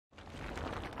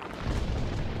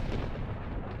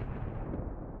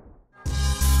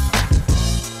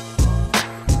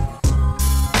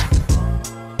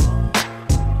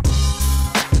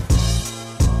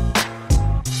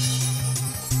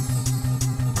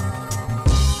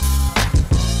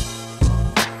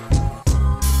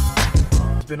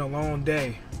been a long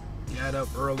day. Got up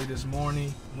early this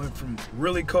morning, went from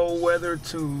really cold weather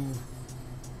to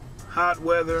hot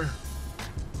weather,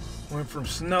 went from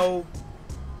snow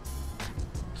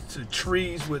to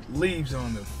trees with leaves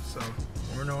on them. So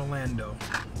we're in Orlando,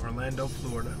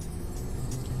 Florida.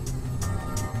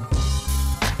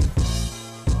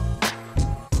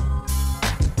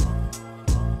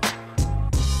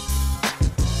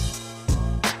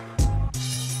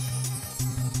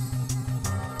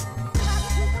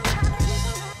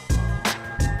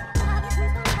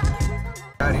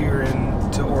 Got here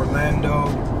into Orlando,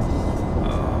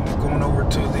 going over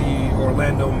to the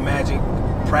Orlando Magic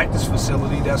practice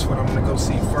facility. That's what I'm gonna go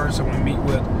see first. I'm gonna meet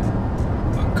with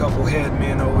a couple head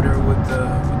men over there with the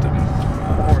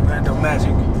Orlando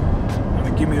Magic. They're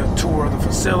gonna give me a tour of the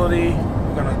facility.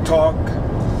 We're gonna talk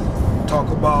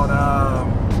about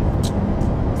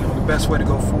the best way to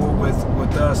go forward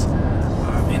with us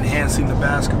enhancing the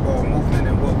basketball movement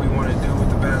and what we want to do with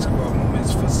the basketball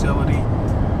movement's facility.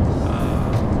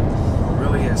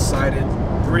 Really excited.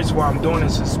 The reason why I'm doing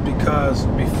this is because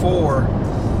before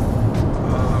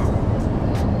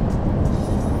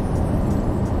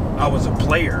I was a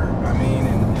player. I mean,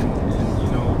 and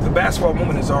you know, the basketball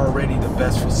movement is already the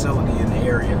best facility in the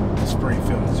area,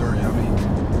 Springfield, Missouri. I mean,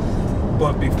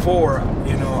 but before,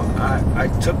 you know, I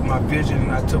took my vision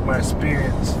and I took my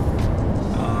experience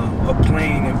of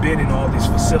playing and being in all these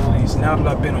facilities. Now that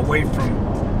I've been away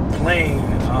from playing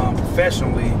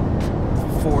professionally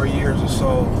for 4 years or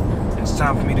so, it's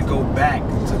time for me to go back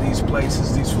to these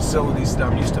places, these facilities that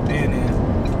I'm used to being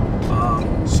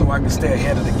in, so I can stay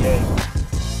ahead of the game.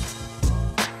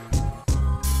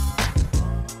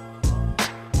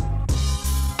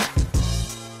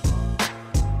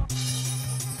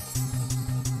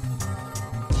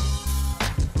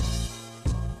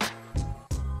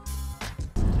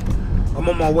 I'm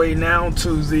on my way now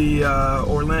to the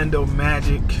Orlando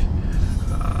Magic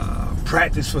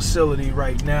practice facility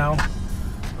right now.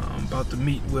 I'm about to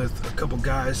meet with a couple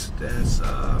guys that's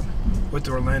with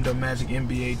the Orlando Magic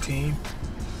NBA team.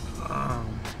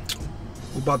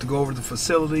 We're about to go over the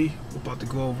facility. We're about to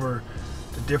go over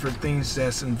the different things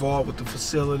that's involved with the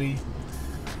facility.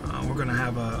 We're going to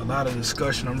have a lot of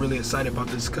discussion. I'm really excited about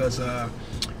this because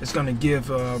it's going to give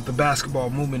the basketball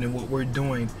movement and what we're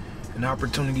doing an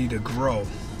opportunity to grow,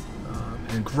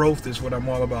 and growth is what I'm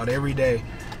all about every day.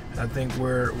 I think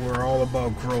we're all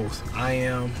about growth. I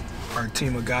am, our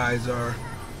team of guys are,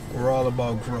 we're all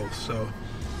about growth. So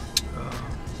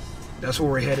that's where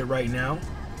we're headed right now,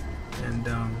 and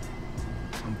I'm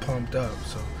pumped up.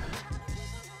 So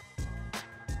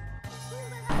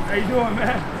how you doing,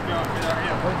 man?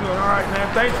 We're doing all right, man.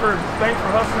 Thanks for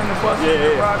hustling and busting.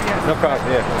 Yeah. No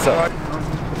problem. Yeah. What's up?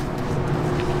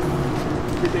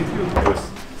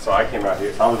 So I came out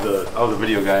here. I was a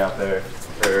video guy out there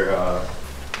for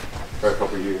a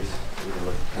couple of years.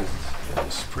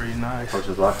 It's pretty nice.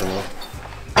 Coach's locker room.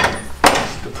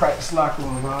 The practice locker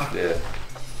room, huh? Yeah.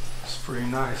 It's pretty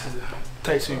nice. It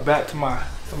takes me back to my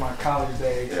college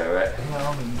days. Yeah, right. You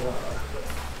know, and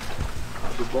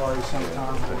Jabari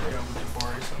sometimes, working out with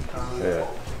Jabari sometimes. Yeah.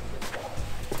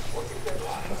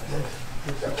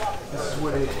 This is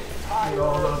where they get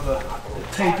all of the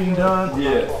taping done.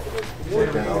 Yeah.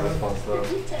 Taping, all this fun stuff.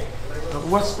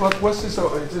 What's this?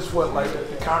 Is this what, like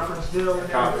the conference deal?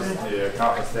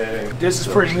 Conference thing. This is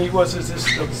pretty neat. What's this?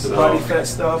 The body fat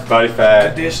stuff? Body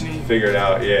fat. Conditioning. Figure it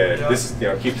out. Yeah. Yep. This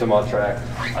keeps them on track.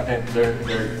 I think they're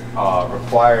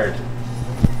required.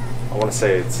 I want to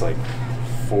say it's like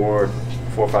 4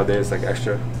 or 5 days like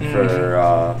extra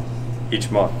for each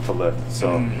month to lift.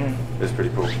 So it's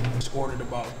pretty cool. Just ordered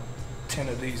about 10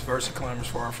 of these VersaClimbers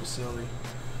for our facility.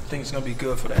 I think it's gonna be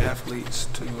good for the athletes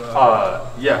to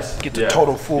get the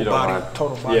total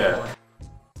body. Yeah.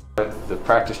 The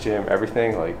practice gym,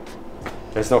 everything, like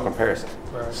there's no comparison.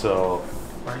 Right. So,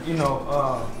 right. You know,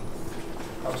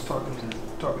 I was talking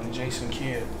to Jason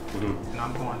Kidd, and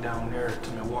I'm going down there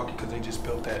to Milwaukee because they just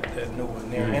built that new one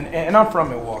there, and I'm from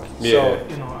Milwaukee, so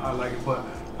you know I like it. But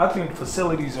I think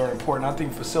facilities are important. I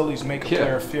think facilities make a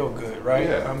player feel good, right?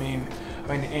 Yeah. I mean,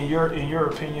 in your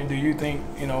opinion, do you think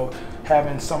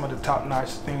having some of the top-notch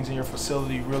things in your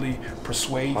facility really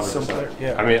persuades some players?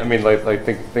 Yeah. I mean, like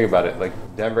think about it. Like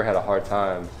Denver had a hard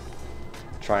time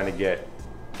trying to get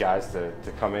guys to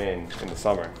come in the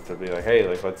summer to be like, hey,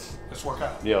 like let's work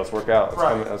out. Yeah, let's work out.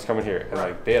 Let's come in here. And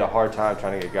like they had a hard time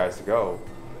trying to get guys to go.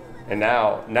 And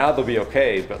now they'll be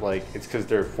okay, but like it's because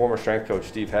their former strength coach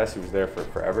Steve Hess, who was there for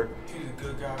forever. He's a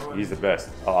good guy. He's the best.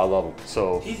 Oh, I love him.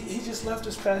 So he just left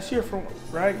this past year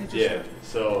right?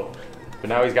 So, but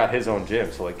now he's got his own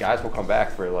gym. So like guys will come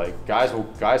back for like guys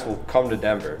will come to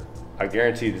Denver. I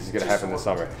guarantee this is gonna happen this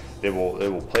summer. They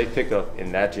will play pickup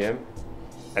in that gym,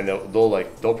 and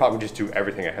they'll probably just do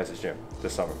everything at Hess's gym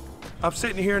this summer. I'm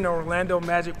sitting here in the Orlando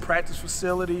Magic practice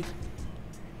facility.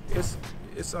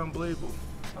 It's unbelievable.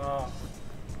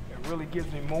 It really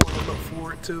gives me more to look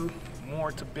forward to,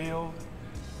 more to build.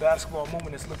 Basketball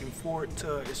Movement is looking forward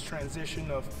to its transition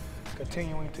of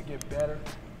continuing to get better.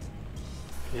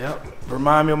 Yep,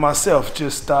 remind me of myself,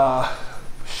 just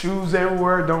shoes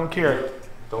everywhere, don't care.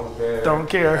 Don't care. Don't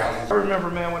care. I remember,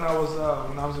 man, when I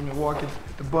was in Milwaukee,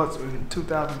 the Bucks in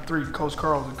 2003, Coach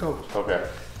Carl was the coach. Okay.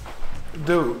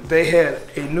 Dude, they had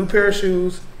a new pair of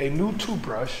shoes, a new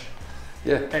toothbrush,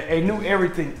 Yeah. a new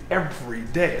everything every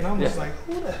day, and I'm just like,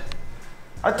 who the?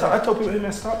 I told people, hey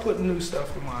man, stop putting new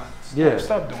stuff in mine.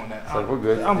 Stop doing that. Like, we're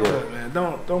good. I'm good, man.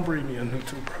 Don't bring me a new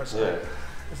toothbrush. Yeah.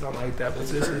 It's not like that, but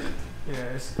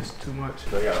it's too much.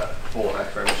 They got a full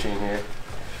X-ray machine here.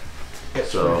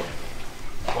 So,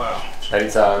 wow.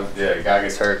 Anytime, a guy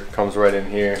gets hurt, comes right in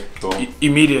here. Boom.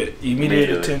 Immediate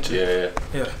attention.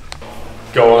 Yeah.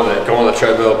 Go on the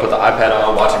treadmill, put the iPad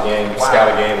on, watch a game, scout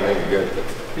a game, and then you're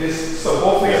good. So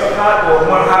both things are hot, or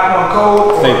one hot, one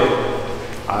cold?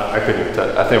 I couldn't even tell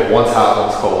you. I think one's hot,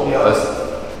 one's cold. Yeah.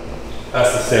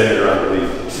 That's the standard around the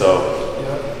league. So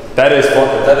that is fun.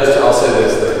 I'll say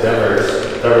this: the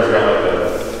Denver's got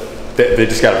they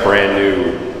just got a brand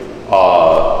new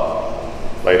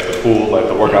like the pool, like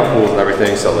the workout pools and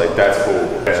everything. So like that's cool.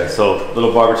 Yeah. So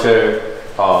little barber chair.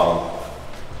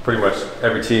 Pretty much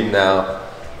every team now,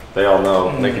 they all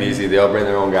know, make it easy. They all bring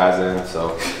their own guys in,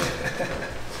 so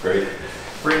it's great.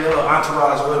 Bring a little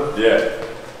entourage with them. Yeah.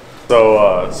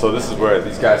 So this is where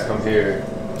these guys come here,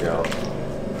 you know,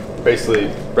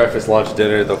 basically breakfast, lunch,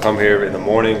 dinner. They'll come here in the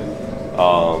morning,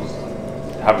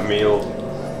 have a meal.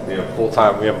 You know,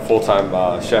 we have a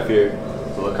full-time chef here,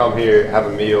 so they'll come here, have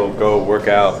a meal, go work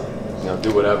out, you know,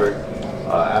 do whatever.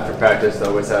 After practice, they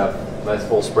always have a nice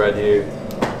full spread here.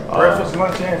 Breakfast,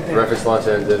 lunch, and dinner. Breakfast, lunch,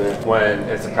 and dinner. When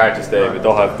it's a practice day, but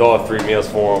they'll have 3 meals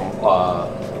for them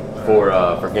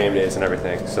for game days and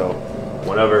everything. So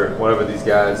whenever these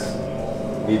guys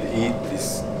need to eat,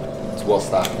 it's well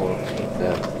stocked for them.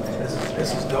 Yeah.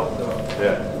 This is dope, though.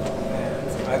 Yeah.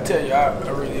 Man, I tell you, I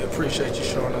really appreciate you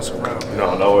showing us around.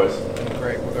 Man. No worries.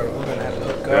 Great. We're gonna have to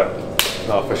hook up. Yeah.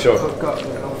 No, for sure. Hook up,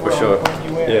 man. For sure.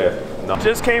 Yeah. No.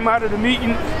 Just came out of the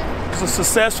meeting. It was a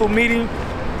successful meeting.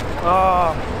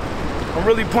 I'm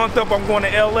really pumped up. I'm going to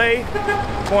LA.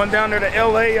 Going down there to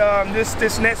LA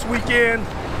this next weekend.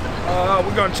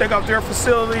 We're gonna check out their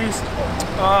facilities.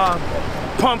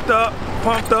 Pumped up.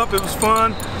 It was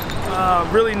fun.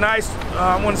 Really nice.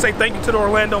 I want to say thank you to the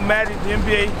Orlando Magic, the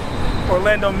NBA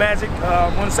Orlando Magic.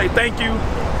 I want to say thank you.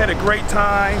 Had a great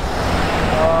time.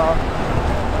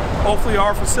 Hopefully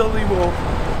our facility will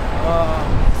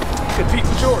compete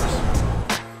with yours.